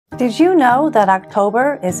Did you know that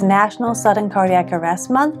October is National Sudden Cardiac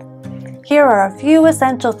Arrest Month? Here are a few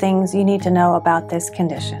essential things you need to know about this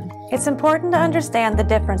condition. It's important to understand the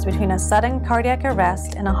difference between a sudden cardiac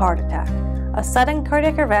arrest and a heart attack. A sudden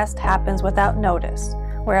cardiac arrest happens without notice,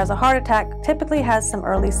 whereas a heart attack typically has some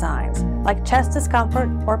early signs, like chest discomfort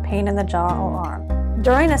or pain in the jaw or arm.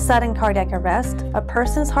 During a sudden cardiac arrest, a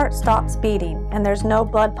person's heart stops beating and there's no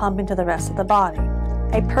blood pumping to the rest of the body.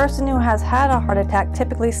 A person who has had a heart attack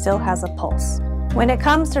typically still has a pulse. When it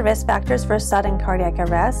comes to risk factors for sudden cardiac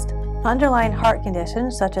arrest, underlying heart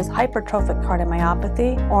conditions such as hypertrophic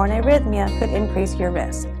cardiomyopathy or an arrhythmia could increase your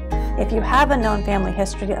risk. If you have a known family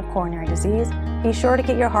history of coronary disease, be sure to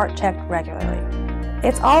get your heart checked regularly.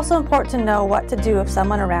 It's also important to know what to do if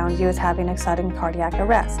someone around you is having a sudden cardiac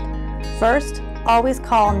arrest. First, always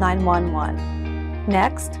call 911.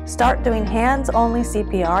 Next, start doing hands-only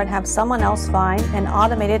CPR and have someone else find an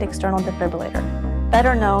automated external defibrillator,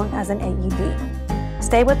 better known as an AED.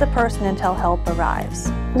 Stay with the person until help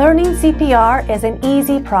arrives. Learning CPR is an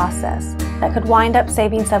easy process that could wind up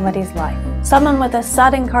saving somebody's life. Someone with a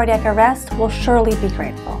sudden cardiac arrest will surely be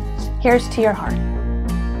grateful. Here's to your heart.